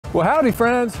Well, howdy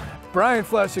friends. Brian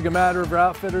Flechsig, a matter of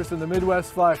outfitters in the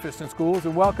Midwest Fly Fishing Schools,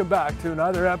 and welcome back to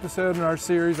another episode in our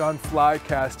series on fly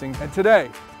casting. And today,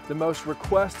 the most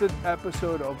requested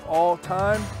episode of all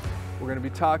time, we're going to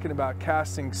be talking about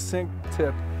casting sink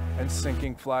tip and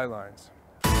sinking fly lines.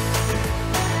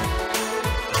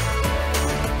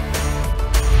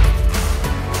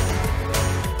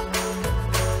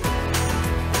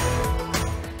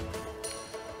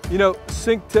 You know,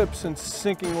 sink tips and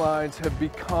sinking lines have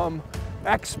become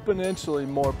exponentially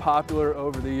more popular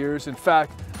over the years. In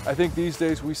fact, I think these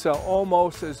days we sell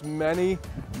almost as many,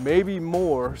 maybe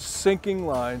more, sinking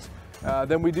lines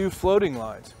than we do floating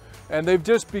lines. And they've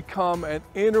just become an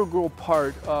integral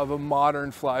part of a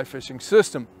modern fly fishing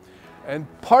system. And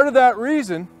part of that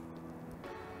reason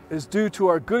is due to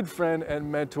our good friend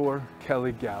and mentor,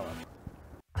 Kelly Galloup.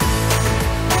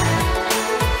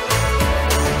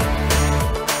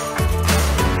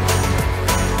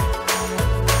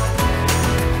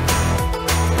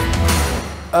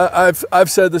 I've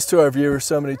said this to our viewers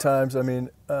so many times. I mean,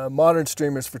 modern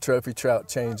streamers for trophy trout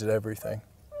changed everything.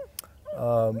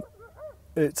 In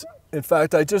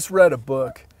fact, I just read a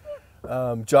book,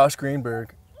 Josh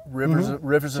Greenberg,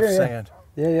 Rivers of Sand.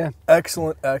 Yeah.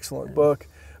 Excellent book.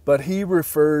 But he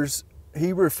refers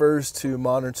to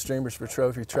modern streamers for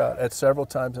trophy trout at several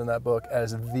times in that book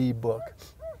as the book.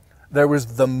 There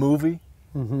was the movie,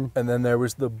 and then there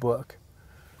was the book.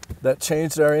 That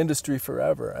changed our industry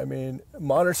forever. I mean,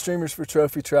 modern streamers for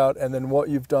trophy trout, and then what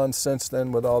you've done since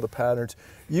then with all the patterns,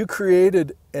 you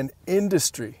created an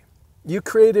industry. You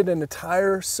created an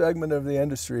entire segment of the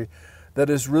industry that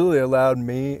has really allowed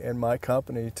me and my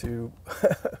company to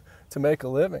to make a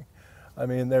living. I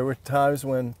mean, there were times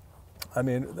when,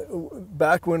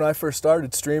 back when I first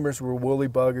started, streamers were woolly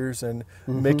buggers and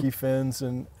Mickey fins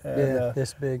and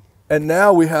this big. And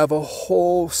now we have a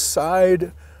whole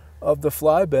side of the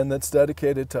fly bin that's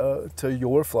dedicated to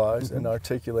your flies and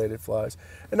articulated flies.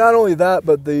 And not only that,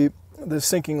 but the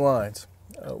sinking lines.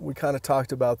 We kind of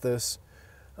talked about this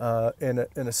in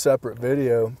a separate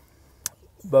video,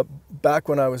 but back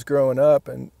when I was growing up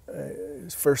and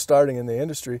first starting in the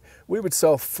industry, we would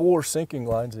sell 4 sinking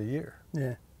lines a year.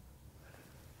 Yeah.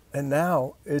 And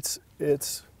now it's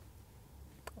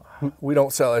we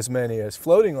don't sell as many as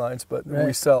floating lines, but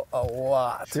we sell a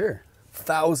lot. Sure.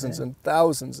 Thousands and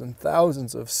thousands and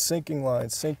thousands of sinking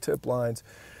lines, sink tip lines.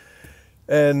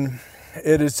 And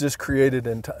it has just created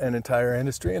an entire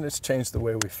industry, and it's changed the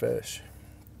way we fish.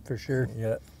 For sure.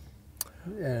 Yeah.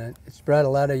 It's brought a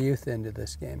lot of youth into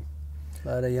this game, a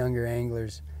lot of younger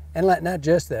anglers. And not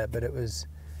just that, but it was,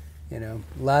 it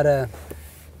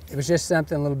was just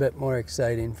something a little bit more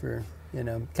exciting for,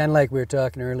 kind of like we were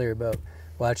talking earlier about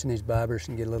watching these bobbers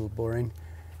and get a little boring.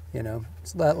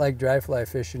 It's a lot like dry fly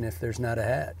fishing if there's not a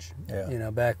hatch. Yeah.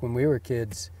 Back when we were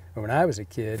kids, or when I was a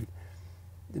kid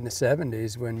in the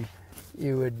 70s, when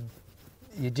you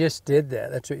just did that.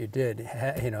 That's what you did.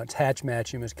 It's hatch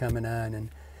matching was coming on, and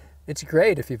it's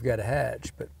great if you've got a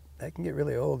hatch, but that can get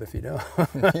really old if you don't.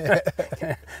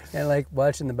 Kind of like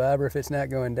watching the bobber if it's not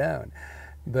going down.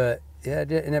 But yeah,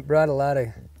 and it brought a lot of,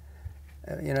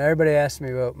 everybody asked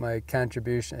me about my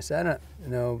contribution. I said,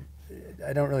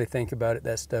 I don't really think about it,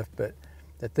 that stuff, but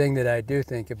the thing that I do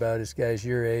think about is guys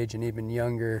your age and even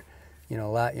younger, a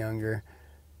lot younger,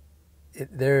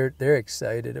 they're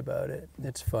excited about it.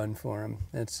 It's fun for them.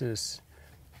 It's just,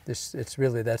 it's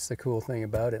really, that's the cool thing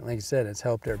about it. Like I said, it's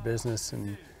helped our business,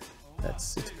 and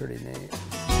it's pretty neat.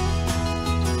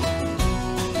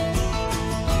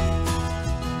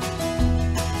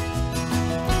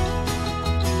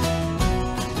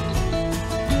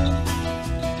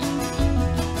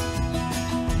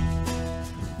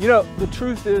 The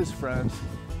truth is, friends,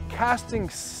 casting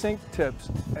sink tips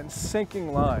and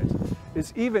sinking lines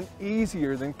is even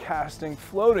easier than casting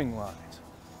floating lines.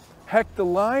 Heck, the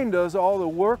line does all the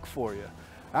work for you.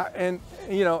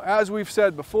 As we've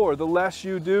said before, the less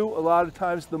you do, a lot of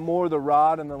times the more the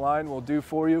rod and the line will do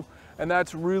for you. And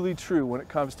that's really true when it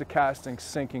comes to casting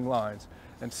sinking lines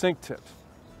and sink tips.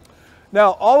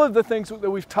 Now, all of the things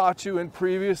that we've taught you in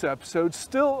previous episodes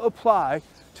still apply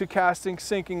to casting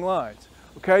sinking lines.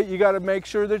 Okay, you got to make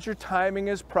sure that your timing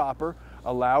is proper.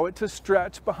 Allow it to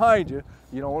stretch behind you.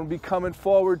 You don't want to be coming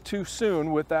forward too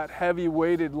soon with that heavy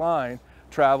weighted line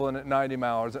traveling at 90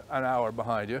 miles an hour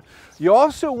behind you. You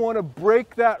also want to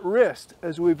break that wrist,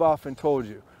 as we've often told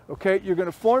you. Okay, you're going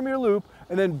to form your loop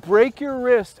and then break your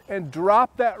wrist and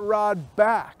drop that rod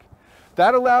back.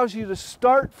 That allows you to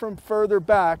start from further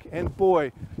back, and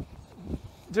boy,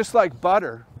 just like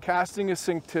butter, casting a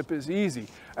sink tip is easy.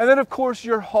 And then of course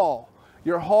your haul.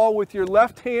 Your haul with your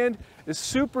left hand is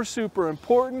super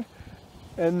important.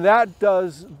 and that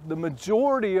does the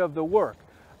majority of the work.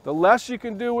 The less you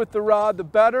can do with the rod, the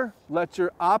better. Let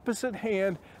your opposite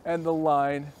hand and the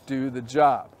line do the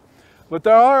job. But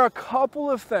there are a couple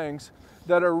of things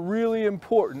that are really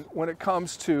important when it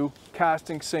comes to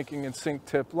casting, sinking, and sink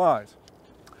tip lines.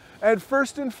 And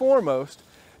first and foremost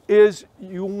is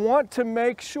you want to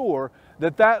make sure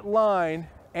that that line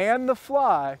and the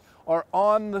fly are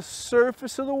on the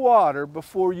surface of the water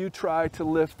before you try to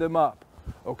lift them up.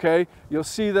 Okay? You'll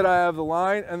see that I have the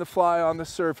line and the fly on the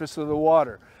surface of the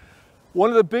water. One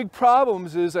of the big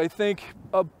problems is I think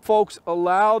folks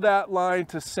allow that line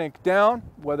to sink down,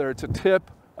 whether it's a tip,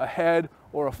 a head,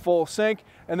 or a full sink,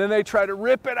 and then they try to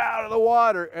rip it out of the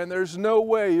water, and there's no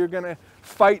way you're going to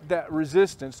fight that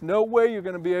resistance. No way you're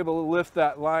going to be able to lift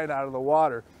that line out of the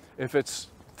water if it's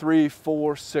 3,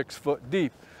 4, 6 foot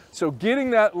deep. So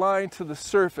getting that line to the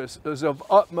surface is of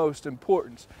utmost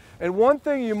importance. And one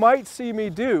thing you might see me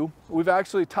do, we've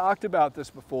actually talked about this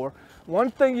before, one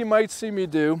thing you might see me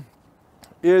do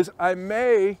is I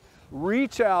may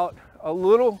reach out a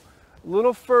little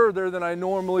further than I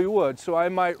normally would. So I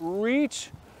might reach,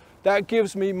 that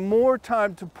gives me more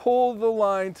time to pull the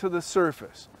line to the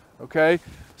surface, okay?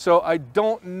 So I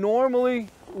don't normally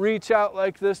reach out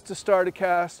like this to start a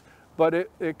cast, but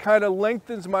it kind of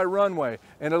lengthens my runway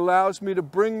and allows me to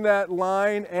bring that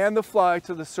line and the fly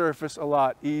to the surface a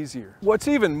lot easier. What's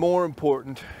even more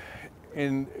important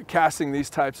in casting these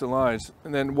types of lines,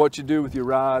 and then what you do with your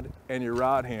rod and your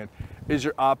rod hand, is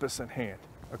your opposite hand,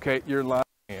 okay, your line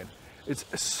hand. It's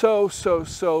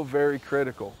so very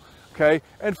critical, okay?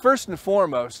 And first and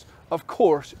foremost, of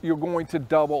course, you're going to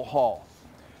double haul.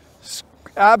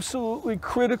 Absolutely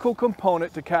critical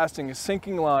component to casting a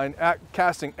sinking line,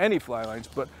 casting any fly lines,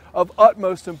 but of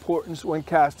utmost importance when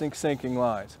casting sinking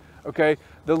lines, okay?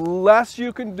 The less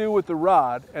you can do with the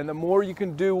rod and the more you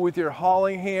can do with your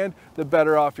hauling hand, the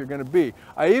better off you're going to be.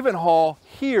 I even haul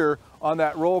here on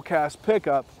that roll cast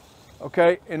pickup,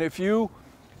 okay? And if you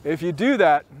do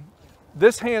that,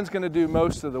 this hand's going to do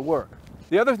most of the work.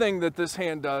 The other thing that this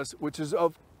hand does, which is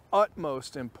of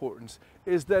utmost importance,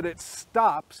 is that it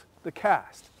stops the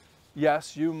cast.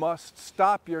 Yes, you must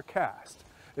stop your cast.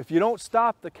 If you don't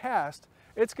stop the cast,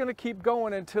 it's going to keep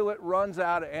going until it runs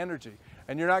out of energy,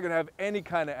 and you're not going to have any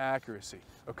kind of accuracy,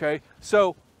 okay?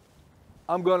 So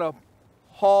I'm going to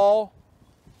haul,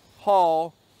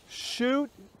 shoot,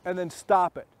 and then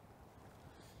stop it.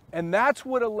 And that's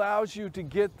what allows you to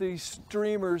get these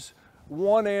streamers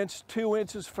 1 inch, 2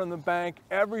 inches from the bank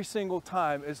every single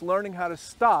time, is learning how to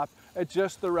stop at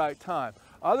just the right time.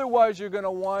 Otherwise, you're going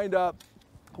to wind up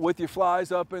with your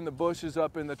flies up in the bushes,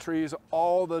 up in the trees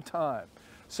all the time.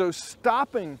 So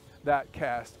stopping that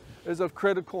cast is of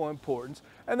critical importance.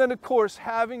 And then, of course,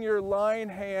 having your line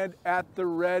hand at the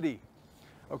ready.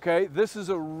 Okay, this is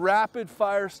a rapid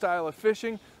fire style of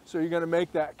fishing, so you're going to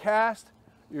make that cast.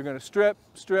 You're going to strip,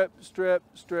 strip, strip,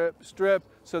 strip, strip.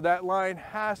 So that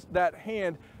that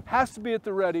hand has to be at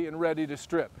the ready and ready to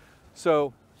strip.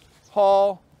 So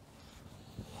haul,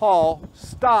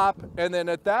 stop, and then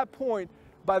at that point,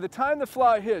 by the time the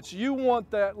fly hits, you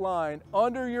want that line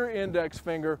under your index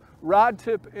finger, rod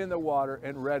tip in the water,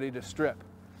 and ready to strip.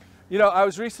 You know, I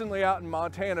was recently out in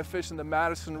Montana fishing the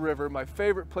Madison River, my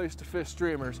favorite place to fish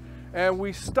streamers, and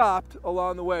we stopped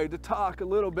along the way to talk a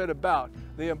little bit about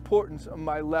the importance of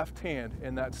my left hand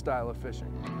in that style of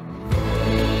fishing.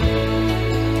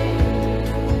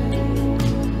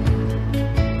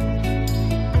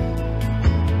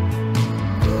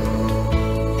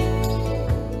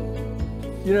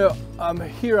 You know, I'm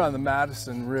here on the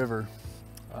Madison River,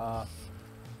 of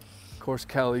course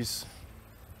Kelly's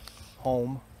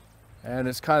home, and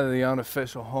it's kind of the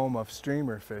unofficial home of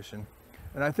streamer fishing.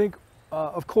 And I think,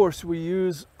 of course, we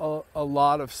use a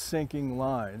lot of sinking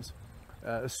lines,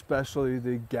 especially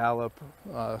the Galloup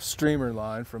streamer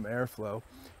line from Airflow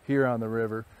here on the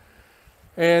river.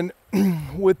 And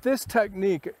with this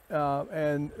technique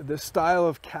and the style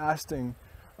of casting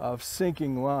of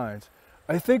sinking lines,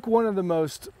 I think one of the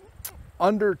most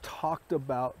under-talked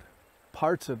about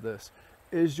parts of this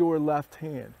is your left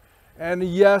hand. And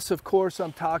yes, of course,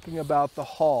 I'm talking about the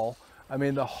haul. I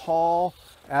mean, the haul,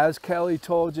 as Kelly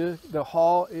told you, the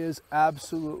haul is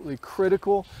absolutely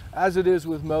critical, as it is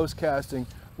with most casting.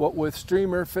 What with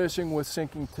streamer fishing, with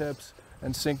sinking tips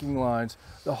and sinking lines,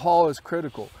 the haul is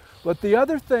critical. But the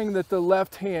other thing that the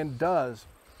left hand does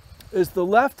is the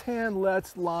left hand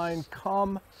lets line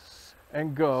come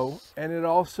and go, and it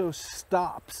also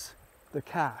stops the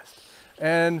cast.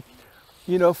 And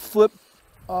you know,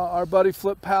 our buddy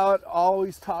Flip Pallet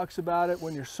always talks about it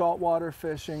when you're saltwater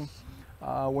fishing,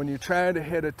 when you're trying to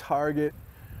hit a target,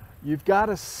 you've got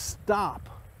to stop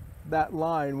that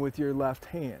line with your left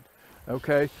hand,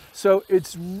 okay? So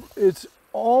it's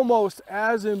almost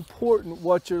as important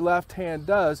what your left hand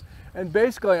does. And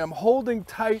basically I'm holding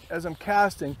tight as I'm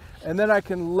casting, and then I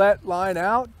can let line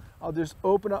out. I'll just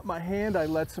open up my hand, I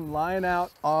let some line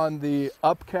out on the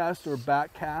upcast or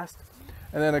back cast,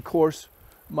 and then of course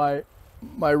my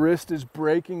wrist is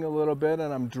breaking a little bit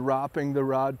and I'm dropping the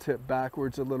rod tip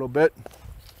backwards a little bit.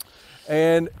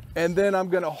 And then I'm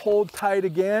gonna hold tight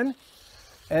again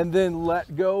and then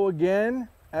let go again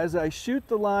as I shoot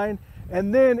the line.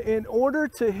 And then in order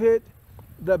to hit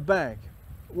the bank,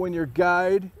 when your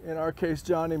guide, in our case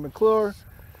Johnny McClure,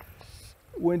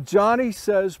 when Johnny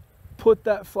says put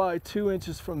that fly 2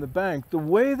 inches from the bank, the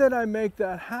way that I make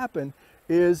that happen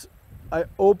is I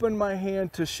open my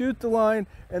hand to shoot the line,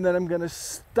 and then I'm gonna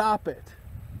stop it.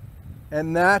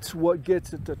 And that's what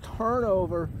gets it to turn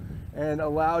over and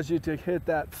allows you to hit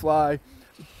that fly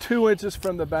 2 inches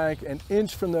from the bank, an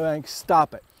inch from the bank,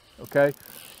 stop it, okay?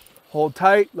 Hold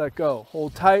tight, let go,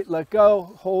 hold tight, let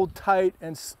go, hold tight,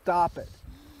 and stop it.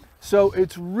 So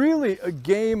it's really a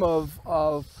game of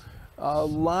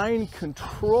line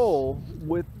control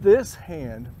with this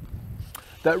hand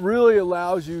that really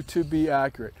allows you to be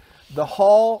accurate. The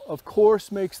haul, of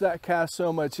course, makes that cast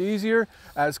so much easier.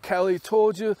 As Kelly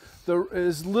told you,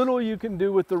 as little you can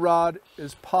do with the rod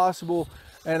is possible.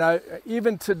 And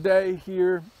even today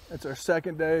here, it's our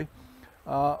second day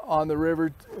on the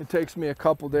river. It takes me a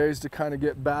couple days to kind of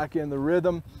get back in the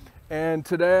rhythm. And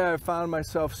today I found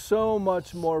myself so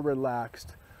much more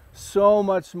relaxed, so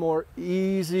much more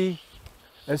easy.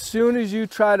 As soon as you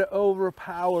try to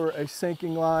overpower a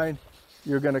sinking line,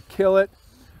 you're gonna kill it.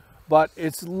 But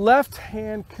it's left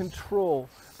hand control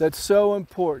that's so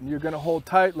important. You're gonna hold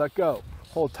tight, let go.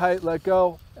 Hold tight, let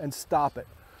go, and stop it.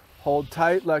 Hold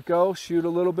tight, let go, shoot a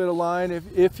little bit of line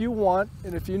if you want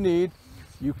and if you need.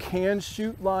 You can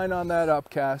shoot line on that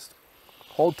upcast.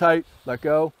 Hold tight, let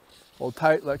go. Hold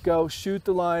tight, let go, shoot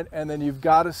the line, and then you've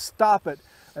got to stop it.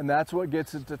 And that's what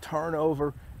gets it to turn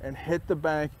over and hit the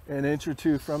bank an inch or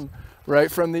two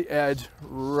right from the edge,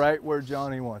 right where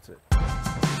Johnny wants it.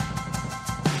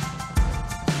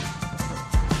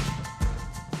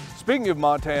 Speaking of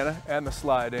Montana and the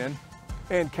slide in,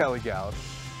 and Kelly Galloup,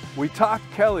 we talked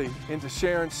Kelly into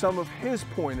sharing some of his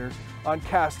pointers on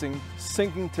casting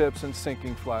sinking tips and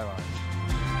sinking fly lines.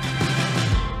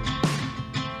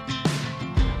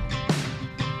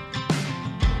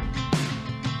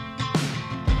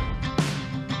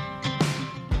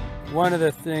 One of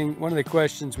the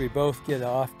questions we both get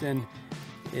often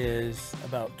is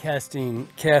about casting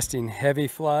heavy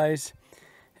flies,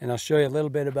 and I'll show you a little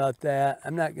bit about that. I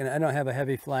don't have a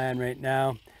heavy fly on right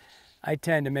now. I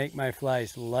tend to make my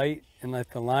flies light and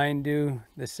let the line do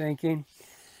the sinking.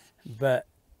 But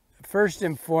first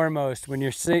and foremost, when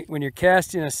you're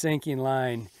casting a sinking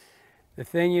line, the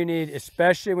thing you need,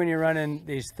 especially when you're running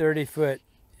these 30-foot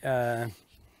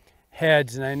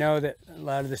heads, and I know that a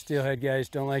lot of the steelhead guys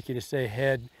don't like you to say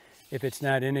head if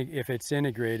it's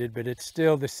integrated, but it's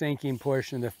still the sinking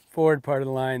portion, the forward part of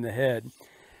the line, the head.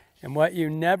 And what you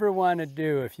never want to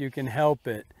do, if you can help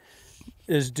it,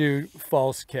 is do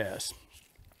false casts.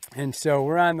 And so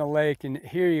we're on the lake, and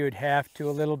here you would have to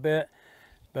a little bit,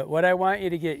 but what I want you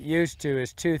to get used to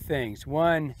is two things.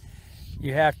 One,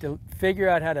 you have to figure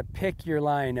out how to pick your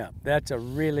line up. That's a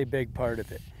really big part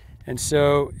of it. And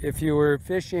so if you were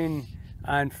fishing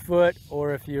on foot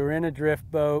or if you're in a drift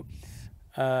boat,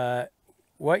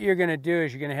 what you're going to do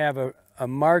is you're going to have a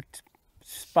marked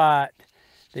spot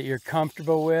that you're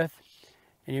comfortable with,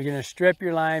 and you're going to strip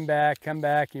your line back, come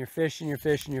back, and you're fishing,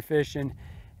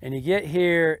 and you get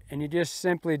here and you just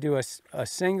simply do a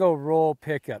single roll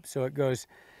pickup. So it goes,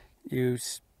 you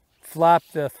flop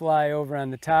the fly over on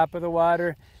the top of the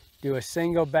water, do a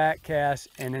single back cast,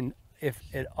 and then if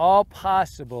at all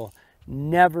possible,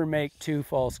 never make two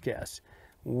false casts.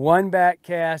 One back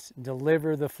cast,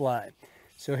 deliver the fly.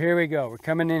 So here we go. We're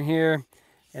coming in here,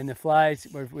 and the flies,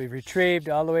 we've retrieved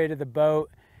all the way to the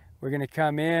boat. We're going to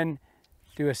come in,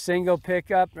 do a single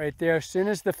pickup right there. As soon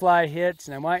as the fly hits,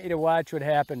 and I want you to watch what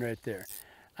happened right there.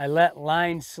 I let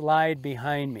line slide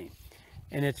behind me.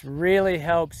 And it really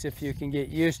helps if you can get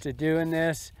used to doing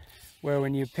this, where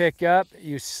when you pick up,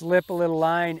 you slip a little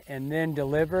line and then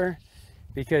deliver.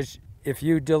 Because if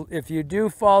you do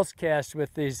false casts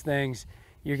with these things,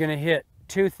 you're going to hit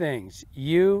two things,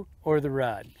 you or the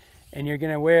rod. And you're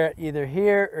going to wear it either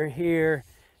here or here,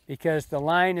 because the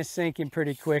line is sinking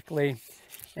pretty quickly,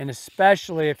 and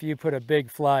especially if you put a big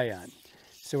fly on.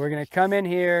 So we're going to come in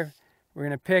here, we're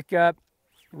going to pick up,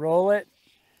 roll it,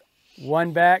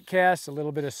 one back cast, a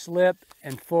little bit of slip,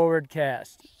 and forward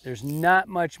cast. There's not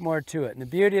much more to it. And the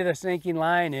beauty of the sinking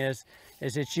line is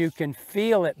that you can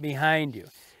feel it behind you.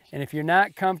 And if you're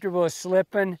not comfortable with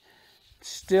slipping,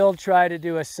 still try to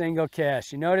do a single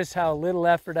cast. You notice how little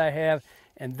effort I have,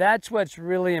 and that's what's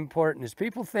really important. Is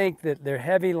people think that they're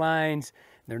heavy lines.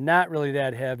 They're not really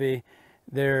that heavy.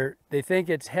 They think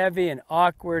it's heavy and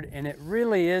awkward, and it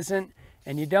really isn't.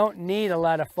 And you don't need a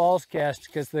lot of false casts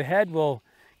because the head will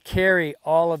carry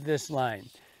all of this line.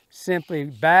 Simply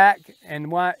back,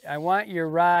 and I want your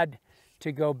rod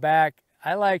to go back.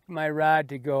 I like my rod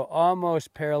to go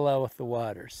almost parallel with the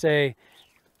water. Say,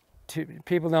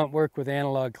 people don't work with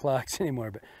analog clocks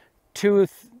anymore, but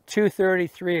 2:30,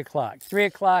 3 o'clock. 3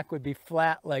 o'clock would be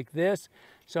flat like this,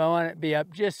 so I want it to be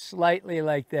up just slightly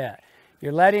like that.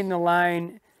 You're letting the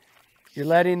line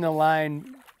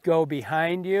go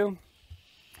behind you.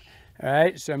 All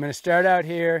right, so I'm going to start out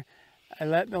here. I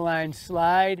let the line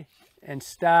slide and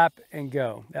stop and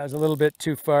go. That was a little bit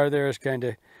too far there. I was kind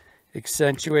of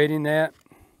accentuating that.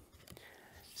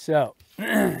 So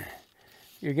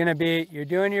you're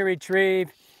doing your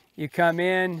retrieve. You come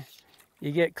in,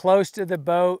 you get close to the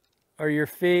boat or your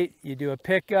feet. You do a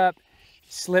pickup,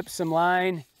 slip some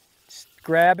line,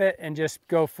 grab it, and just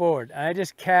go forward. I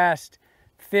just cast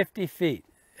 50 feet.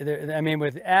 I mean,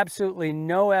 with absolutely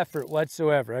no effort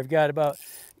whatsoever. I've got about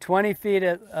 20 feet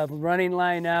of running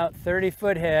line out,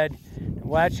 30-foot head.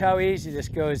 Watch how easy this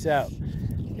goes out.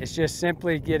 It's just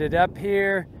simply get it up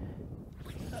here,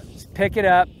 pick it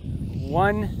up,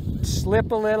 one,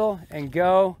 slip a little and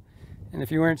go. And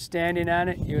if you weren't standing on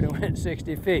it, you would have went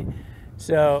 60 feet.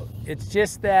 So it's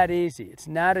just that easy. It's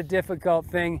not a difficult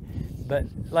thing, but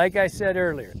like I said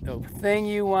earlier, the thing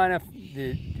you want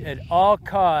to, at all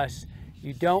costs,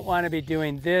 you don't want to be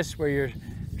doing this where you're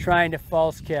trying to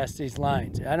false cast these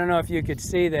lines. I don't know if you could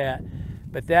see that,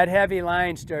 but that heavy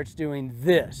line starts doing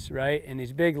this, right? And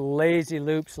these big lazy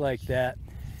loops like that.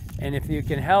 And if you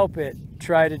can help it,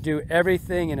 try to do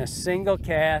everything in a single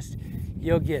cast.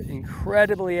 You'll get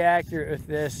incredibly accurate with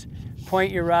this.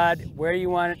 Point your rod where you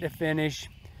want it to finish.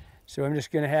 So I'm just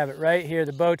going to have it right here.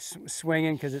 The boat's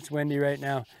swinging because it's windy right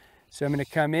now. So I'm going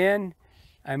to come in.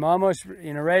 I'm almost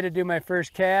ready to do my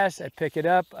first cast. I pick it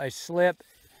up, I slip,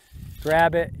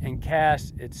 grab it, and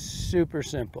cast. It's super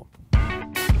simple.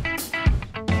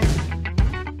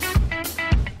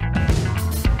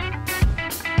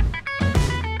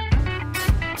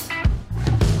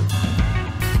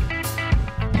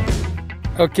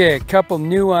 Okay, a couple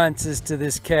nuances to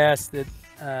this cast that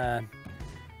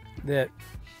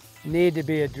need to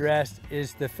be addressed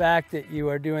is the fact that you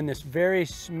are doing this very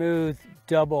smooth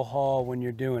double haul when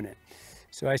you're doing it.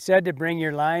 So I said to bring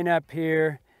your line up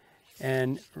here,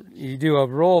 and you do a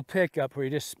roll pickup where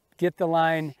you just get the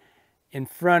line in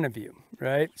front of you,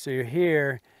 right? So you're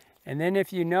here, and then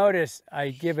if you notice,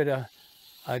 I give it a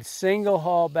single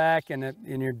haul back, and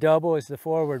your double is the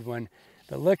forward one.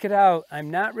 But look at how I'm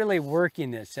not really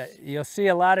working this. You'll see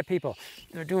a lot of people,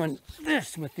 they're doing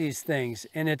this with these things,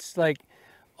 and it's like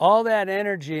all that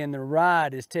energy in the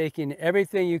rod is taking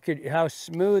everything how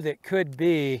smooth it could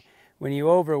be when you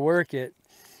overwork it.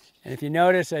 And if you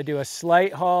notice, I do a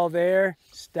slight haul there,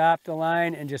 stop the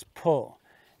line, and just pull.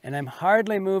 And I'm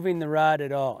hardly moving the rod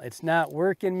at all. It's not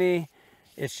working me.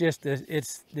 It's just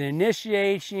it's the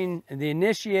initiation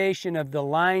of the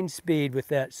line speed with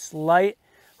that slight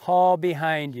haul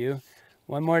behind you.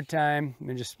 One more time. I'm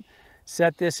gonna just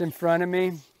set this in front of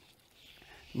me.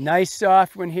 Nice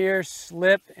soft one here,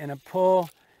 slip and a pull.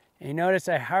 And you notice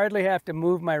I hardly have to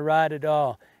move my rod at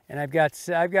all. And I've got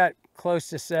close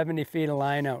to 70 feet of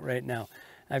line out right now.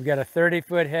 I've got a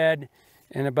 30-foot head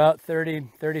and about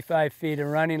 35 feet of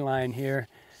running line here.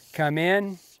 Come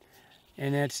in,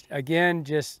 and it's, again,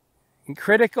 just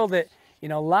critical that, a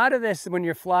lot of this when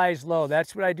your fly is low,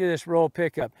 that's what I do this roll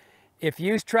pickup. If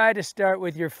you try to start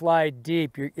with your fly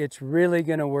deep, it's really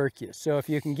going to work you. So if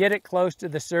you can get it close to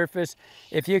the surface,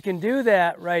 if you can do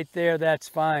that right there, that's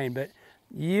fine. But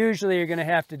usually you're going to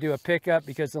have to do a pickup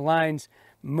because the line's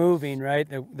moving, right?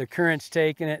 The current's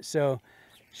taking it. So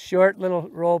short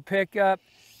little roll pickup,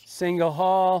 single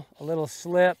haul, a little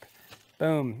slip,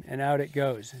 boom, and out it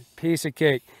goes. Piece of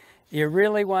cake. You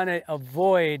really want to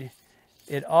avoid,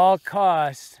 at all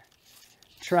costs,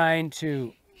 trying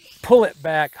to pull it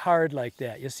back hard like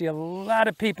that. You'll see a lot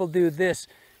of people do this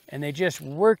and they just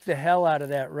work the hell out of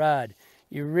that rod.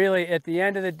 You really, at the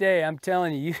end of the day, I'm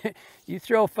telling you, you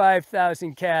throw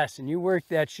 5,000 casts and you work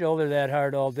that shoulder that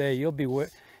hard all day, you'll be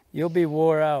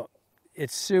wore out.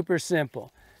 It's super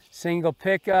simple. Single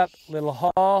pickup, little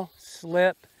haul,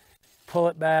 slip, pull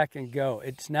it back and go.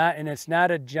 It's not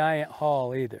a giant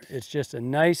haul either. It's just a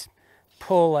nice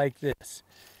pull like this.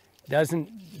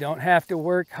 Don't have to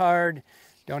work hard.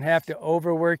 Don't have to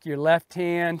overwork your left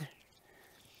hand.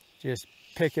 Just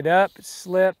pick it up,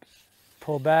 slip,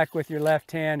 pull back with your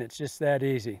left hand. It's just that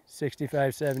easy.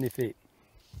 65, 70 feet.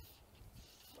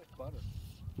 Like butter.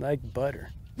 Like butter.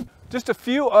 Just a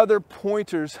few other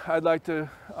pointers I'd like to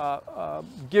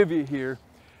give you here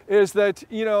is that,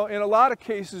 you know, in a lot of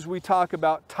cases we talk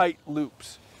about tight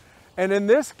loops. And in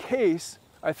this case,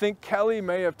 I think Kelly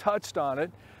may have touched on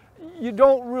it, you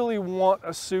don't really want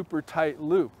a super tight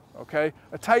loop, okay?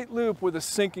 A tight loop with a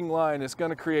sinking line is going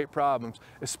to create problems,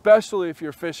 especially if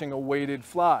you're fishing a weighted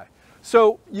fly.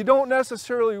 So you don't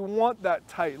necessarily want that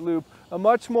tight loop. A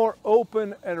much more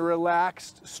open and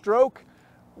relaxed stroke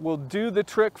will do the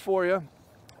trick for you.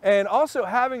 And also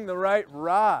having the right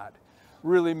rod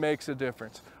really makes a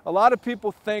difference. A lot of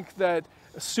people think that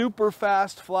super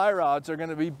fast fly rods are going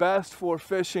to be best for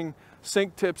fishing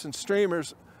sink tips and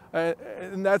streamers,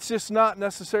 and that's just not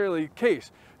necessarily the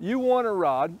case. You want a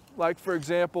rod, like for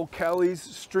example Kelly's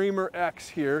Streamer X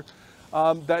here,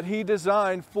 that he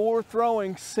designed for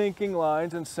throwing sinking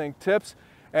lines and sink tips,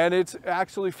 and it's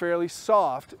actually fairly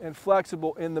soft and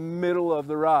flexible in the middle of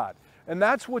the rod. And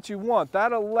that's what you want.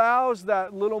 That allows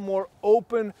that little more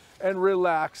open and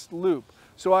relaxed loop.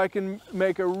 So I can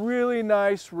make a really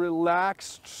nice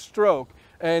relaxed stroke.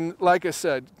 And like I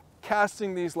said,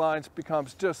 casting these lines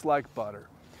becomes just like butter.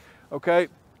 Okay?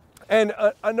 And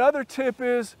another tip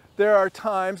is there are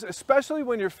times, especially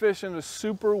when you're fishing a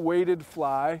super weighted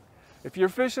fly, if you're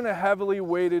fishing a heavily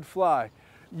weighted fly,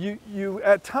 you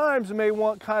at times may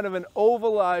want kind of an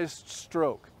ovalized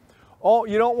stroke.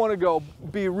 You don't want to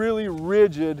be really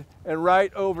rigid and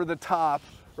right over the top,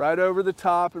 right over the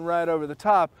top and right over the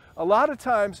top. A lot of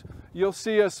times you'll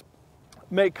see us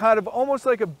make kind of almost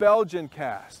like a Belgian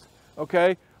cast,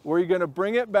 okay? Where you're going to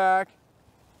bring it back,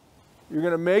 you're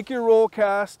going to make your roll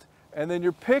cast, and then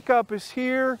your pickup is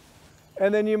here,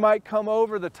 and then you might come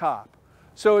over the top.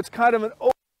 So it's kind of an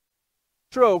open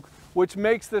stroke, which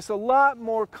makes this a lot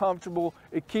more comfortable.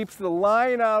 It keeps the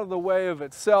line out of the way of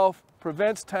itself,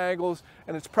 prevents tangles,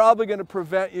 and it's probably going to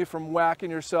prevent you from whacking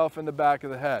yourself in the back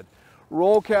of the head.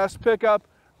 Roll cast pickup,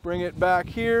 bring it back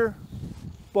here,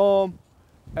 boom,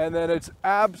 and then it's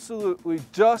absolutely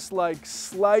just like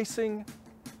slicing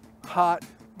hot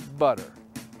butter.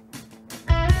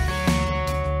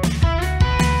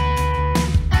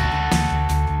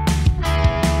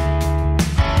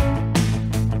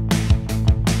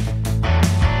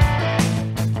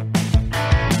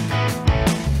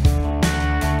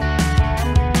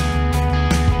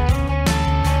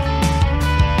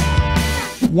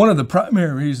 One of the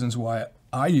primary reasons why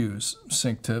I use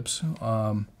sink tips,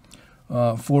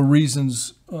 for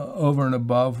reasons over and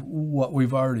above what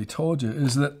we've already told you,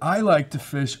 is that I like to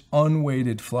fish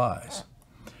unweighted flies.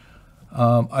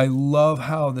 I love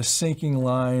how the sinking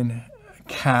line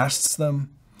casts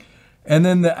them. And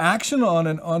then the action on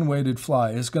an unweighted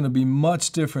fly is going to be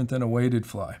much different than a weighted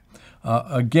fly.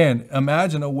 Again,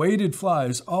 imagine a weighted fly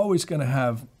is always going to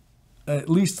have at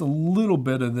least a little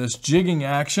bit of this jigging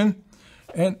action.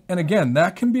 And again,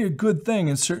 that can be a good thing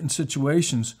in certain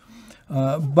situations.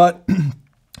 But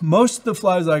most of the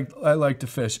flies I like to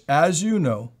fish, as you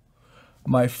know,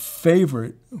 my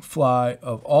favorite fly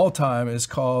of all time is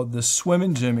called the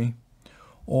Swimmin' Jimmy,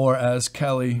 or as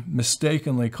Kelly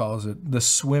mistakenly calls it, the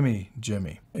Swimmy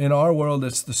Jimmy. In our world,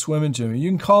 it's the Swimmin' Jimmy. You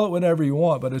can call it whatever you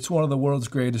want, but it's one of the world's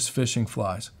greatest fishing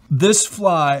flies. This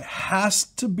fly has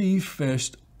to be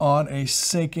fished on a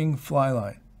sinking fly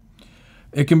line.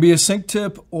 It can be a sink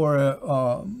tip or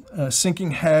a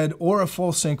sinking head or a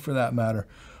full sink for that matter.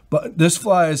 But this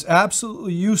fly is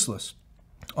absolutely useless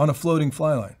on a floating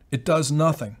fly line. It does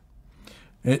nothing.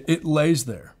 It lays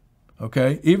there,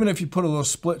 okay? Even if you put a little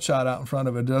split shot out in front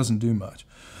of it, it doesn't do much.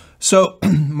 So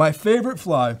my favorite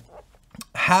fly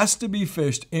has to be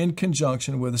fished in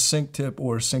conjunction with a sink tip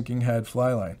or a sinking head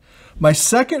fly line. My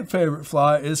second favorite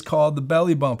fly is called the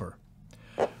belly bumper.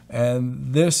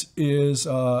 And this is,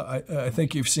 I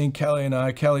think you've seen Kelly and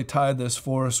I. Kelly tied this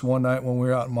for us one night when we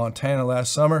were out in Montana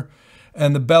last summer.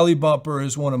 And the belly bumper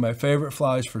is one of my favorite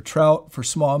flies for trout, for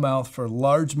smallmouth, for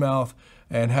largemouth.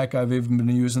 And heck, I've even been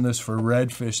using this for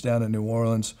redfish down in New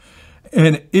Orleans.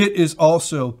 And it is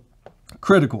also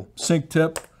critical. Sink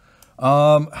tip.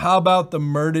 How about the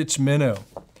Murdich minnow?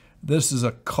 This is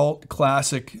a cult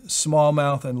classic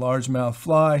smallmouth and largemouth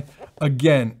fly.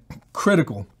 Again,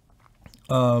 critical.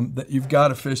 That you've got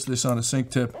to fish this on a sink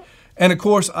tip. And of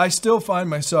course, I still find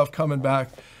myself coming back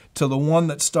to the one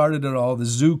that started it all, the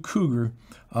Zoo Cougar,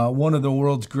 one of the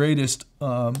world's greatest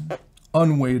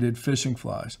unweighted fishing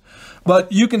flies.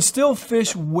 But you can still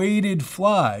fish weighted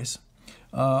flies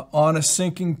on a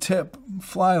sinking tip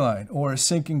fly line or a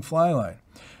sinking fly line.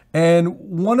 And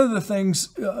one of the things,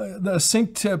 the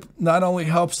sink tip not only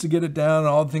helps to get it down and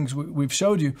all the things we've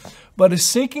showed you, but a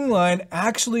sinking line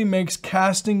actually makes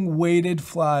casting weighted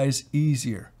flies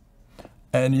easier.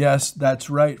 And yes, that's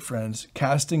right, friends.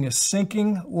 Casting a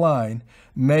sinking line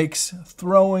makes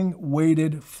throwing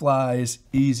weighted flies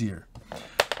easier.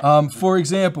 For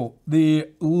example, the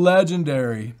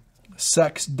legendary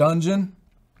Sex Dungeon,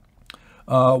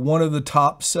 one of the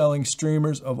top selling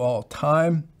streamers of all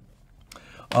time.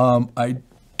 I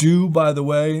do, by the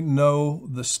way, know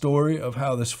the story of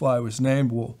how this fly was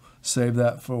named. We'll save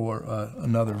that for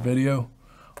another video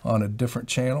on a different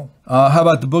channel. How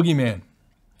about the Boogeyman?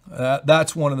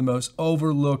 That's one of the most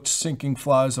overlooked sinking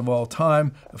flies of all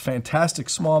time. A fantastic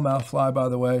smallmouth fly, by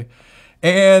the way.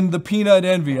 And the Peanut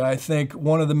Envy, I think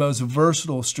one of the most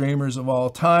versatile streamers of all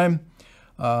time.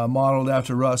 Modeled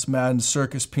after Russ Madden's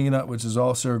Circus Peanut, which is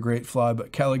also a great fly,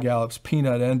 but Kelly Gallup's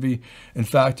Peanut Envy. In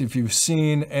fact, if you've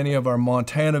seen any of our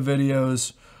Montana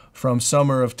videos from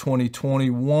summer of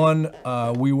 2021,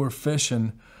 we were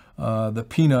fishing the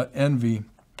Peanut Envy.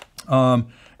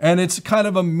 And it's kind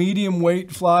of a medium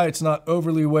weight fly. It's not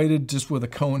overly weighted, just with a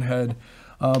cone head.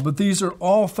 But these are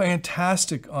all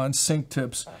fantastic on sink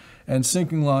tips and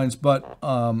sinking lines. But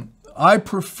I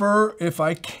prefer, if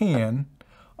I can,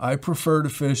 I prefer to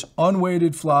fish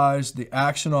unweighted flies. The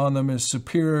action on them is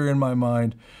superior in my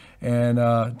mind.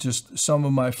 And just some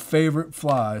of my favorite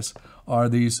flies are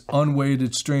these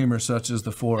unweighted streamers, such as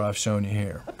the 4 I've shown you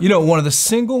here. You know, one of the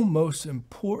single most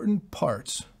important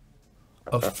parts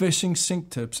of fishing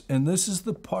sink tips, and this is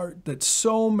the part that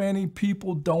so many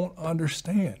people don't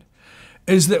understand,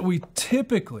 is that we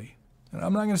typically, and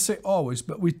I'm not going to say always,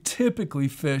 but we typically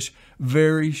fish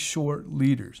very short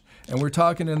leaders. And we're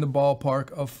talking in the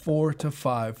ballpark of 4 to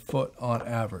 5 foot on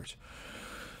average.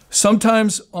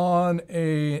 Sometimes on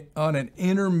an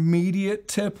intermediate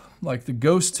tip, like the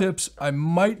ghost tips, I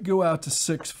might go out to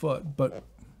 6 foot, but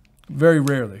very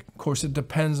rarely. Of course, it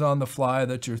depends on the fly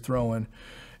that you're throwing.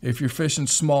 If you're fishing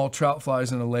small trout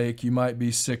flies in a lake, you might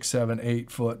be 6, 7,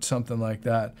 8 foot, something like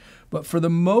that. But for the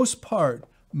most part,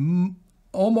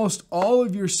 almost all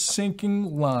of your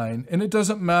sinking line, and it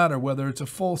doesn't matter whether it's a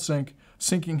full sink,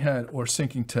 sinking head, or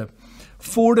sinking tip,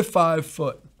 4 to 5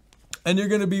 foot. And you're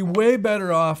going to be way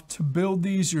better off to build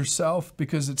these yourself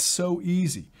because it's so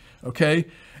easy, okay?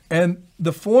 And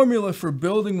the formula for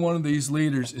building one of these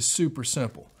leaders is super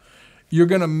simple. You're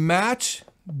going to match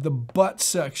the butt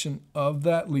section of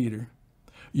that leader.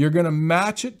 You're going to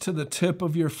match it to the tip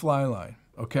of your fly line,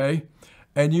 okay?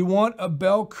 And you want a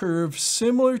bell curve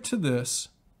similar to this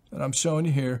that I'm showing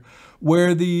you here,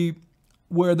 where the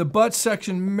butt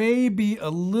section may be a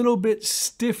little bit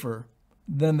stiffer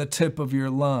than the tip of your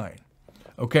line.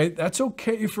 Okay, that's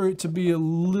okay for it to be a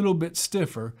little bit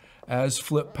stiffer, as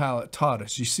Flip Palette taught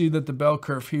us. You see that the bell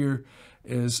curve here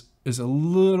is a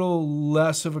little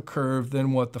less of a curve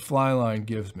than what the fly line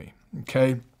gives me,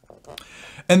 okay?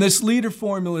 And this leader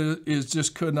formula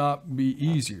just could not be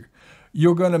easier.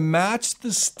 You're going to match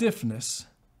the stiffness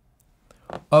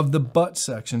of the butt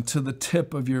section to the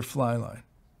tip of your fly line,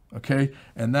 okay?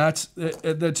 And that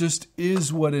just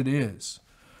is what it is.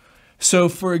 So,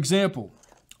 for example,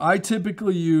 I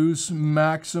typically use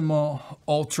Maxima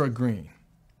Ultra Green,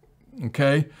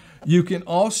 okay? You can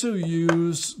also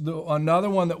use, another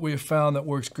one that we have found that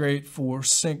works great for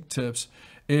sink tips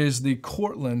is the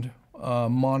Cortland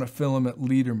monofilament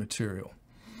leader material.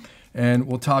 And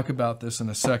we'll talk about this in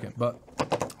a second. But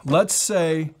let's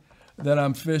say that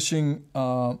I'm fishing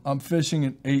an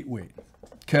 8-weight,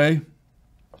 okay?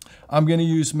 I'm going to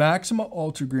use Maxima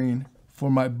Ultra Green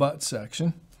for my butt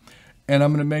section. And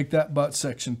I'm going to make that butt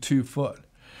section 2 foot.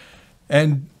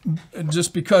 And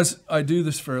just because I do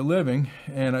this for a living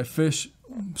and I fish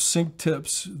sink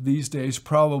tips these days,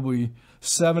 probably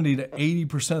 70 to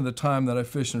 80% of the time that I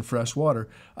fish in fresh water,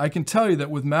 I can tell you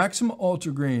that with Maxima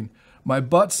Ultra Green, my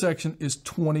butt section is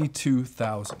 22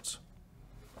 thousandths.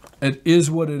 It is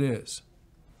what it is.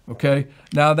 Okay.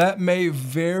 Now that may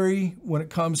vary when it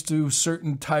comes to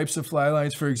certain types of fly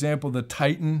lines. For example, the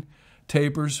Titan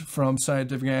tapers from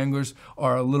Scientific Anglers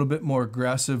are a little bit more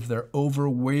aggressive. They're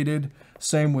overweighted.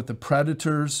 Same with the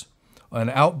Predators. An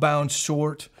outbound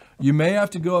short, you may have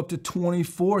to go up to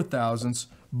 24 thousandths,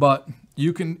 but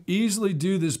you can easily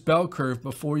do this bell curve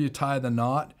before you tie the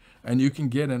knot and you can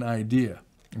get an idea,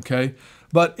 okay?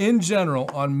 But in general,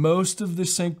 on most of the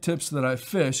sink tips that I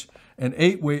fish, an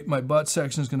 8-weight, my butt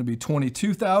section is going to be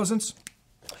 22 thousandths.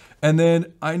 And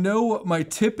then I know what my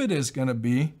tippet is going to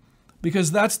be,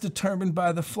 because that's determined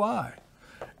by the fly.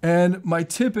 And my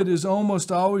tippet is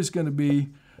almost always going to be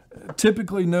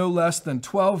typically no less than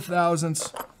 12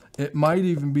 thousandths. It might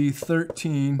even be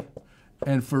 13.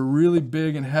 And for really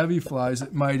big and heavy flies,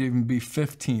 it might even be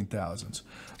 15 thousandths.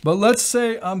 But let's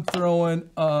say I'm throwing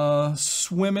a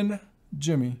swimming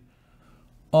Jimmy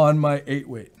on my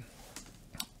 8-weight.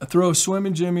 I throw a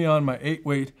swimming Jimmy on my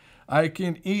 8-weight. I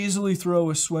can easily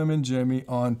throw a swimming Jimmy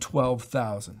on 12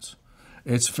 thousandths.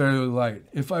 It's fairly light.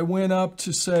 If I went up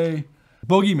to, say,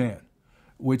 Boogeyman,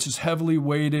 which is heavily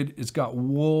weighted, it's got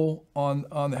wool on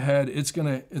the head, it's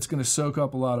gonna soak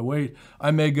up a lot of weight,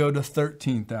 I may go to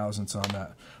 13 thousandths on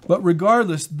that. But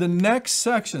regardless, the next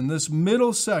section, this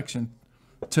middle section,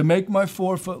 to make my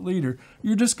 4-foot leader,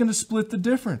 you're just gonna split the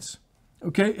difference.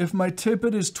 Okay, if my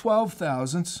tippet is 12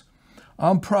 thousandths,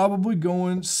 I'm probably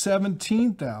going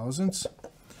 17 thousandths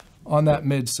on that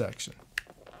midsection.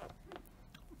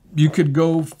 You could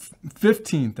go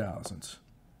 15 thousandths.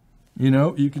 You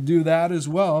know, you could do that as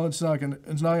well. It's not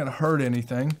gonna hurt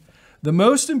anything. The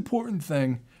most important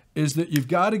thing is that you've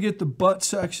got to get the butt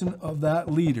section of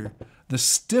that leader. The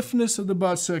stiffness of the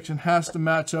butt section has to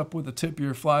match up with the tip of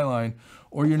your fly line,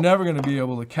 or you're never going to be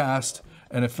able to cast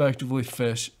and effectively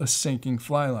fish a sinking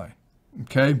fly line.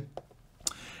 Okay?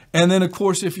 And then, of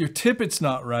course, if your tippet's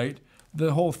not right,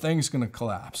 the whole thing's going to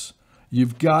collapse.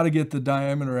 You've got to get the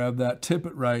diameter of that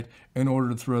tippet right in order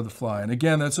to throw the fly. And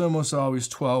again, that's almost always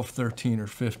 12, 13, or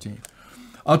 15.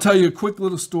 I'll tell you a quick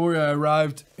little story. I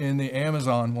arrived in the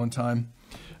Amazon one time.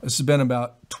 This has been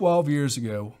about 12 years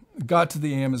ago. Got to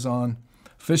the Amazon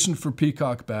fishing for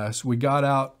peacock bass. We got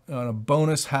out on a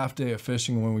bonus half day of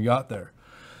fishing when we got there.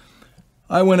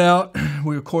 I went out.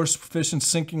 We, of course, fishing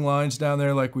sinking lines down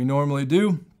there like we normally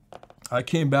do. I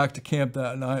came back to camp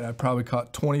that night. I probably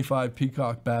caught 25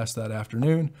 peacock bass that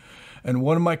afternoon. And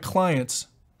one of my clients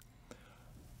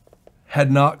had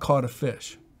not caught a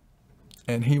fish.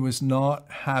 And he was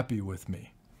not happy with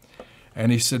me.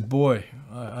 And he said, boy,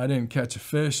 I didn't catch a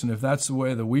fish. And if that's the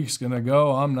way the week's going to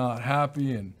go, I'm not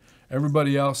happy. And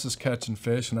everybody else is catching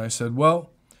fish. And I said, well,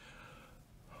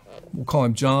 we'll call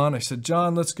him John. I said,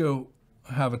 John, let's go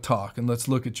have a talk and let's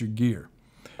look at your gear.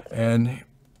 And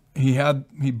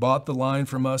he bought the line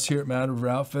from us here at Mad River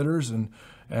Outfitters, and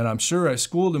I'm sure I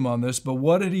schooled him on this, but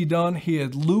what had he done? He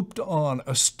had looped on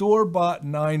a store-bought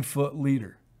 9-foot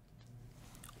leader.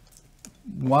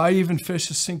 Why even fish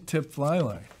a sink tip fly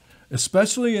line?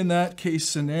 Especially in that case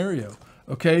scenario,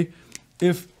 okay?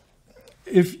 If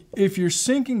your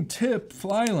sinking tip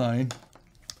fly line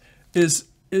is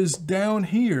down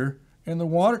here in the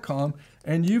water column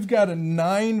and you've got a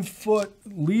 9-foot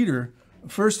leader,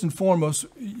 first and foremost,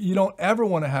 you don't ever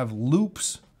want to have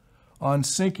loops on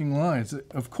sinking lines.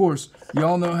 Of course, you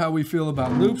all know how we feel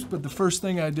about loops, but the first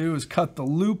thing I do is cut the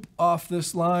loop off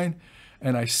this line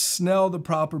and I snell the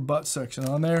proper butt section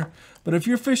on there. But if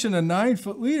you're fishing a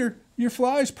 9-foot leader, your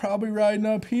fly's probably riding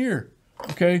up here,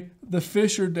 okay? The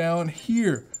fish are down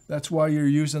here. That's why you're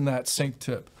using that sink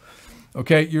tip.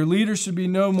 Okay, your leader should be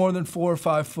no more than 4 or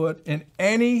 5 foot in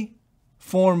any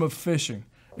form of fishing.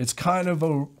 It's kind of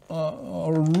a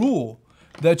rule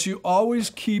that you always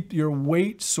keep your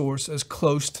weight source as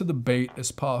close to the bait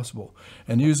as possible.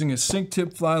 And using a sink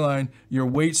tip fly line, your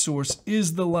weight source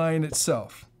is the line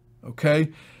itself,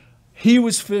 okay? He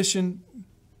was fishing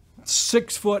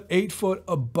 6 foot, 8 foot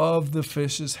above the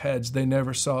fish's heads. They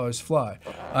never saw his fly.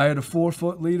 I had a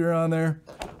 4-foot leader on there.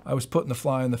 I was putting the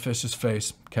fly in the fish's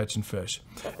face, catching fish.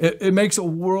 It makes a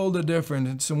world of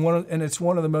difference, and it's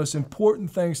one of the most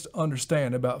important things to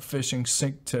understand about fishing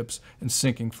sink tips and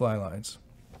sinking fly lines.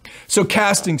 So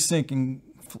casting sinking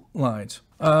lines.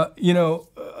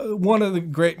 One of the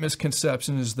great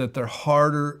misconceptions is that they're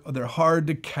hard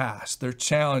to cast. They're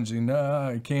challenging. No,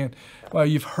 I can't. Well,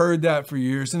 you've heard that for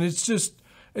years, and it's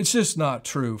just not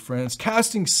true, friends.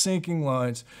 Casting sinking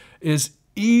lines is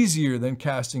easier than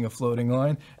casting a floating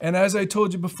line. And as I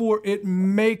told you before, it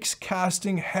makes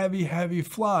casting heavy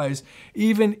flies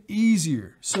even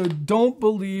easier. So don't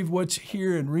believe what you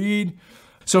hear and read.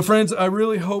 So friends, I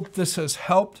really hope this has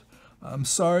helped. I'm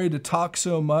sorry to talk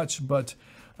so much, but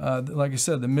like I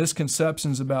said, the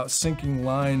misconceptions about sinking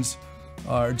lines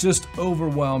are just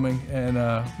overwhelming,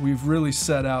 and we've really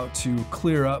set out to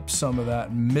clear up some of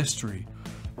that mystery.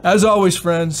 As always,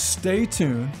 friends, stay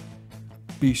tuned.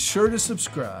 Be sure to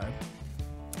subscribe,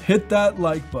 hit that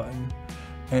like button,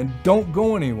 and don't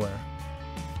go anywhere.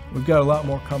 We've got a lot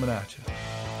more coming at you.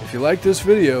 If you like this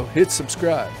video, hit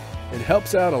subscribe. It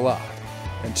helps out a lot.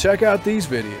 And check out these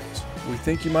videos. We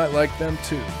think you might like them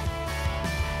too.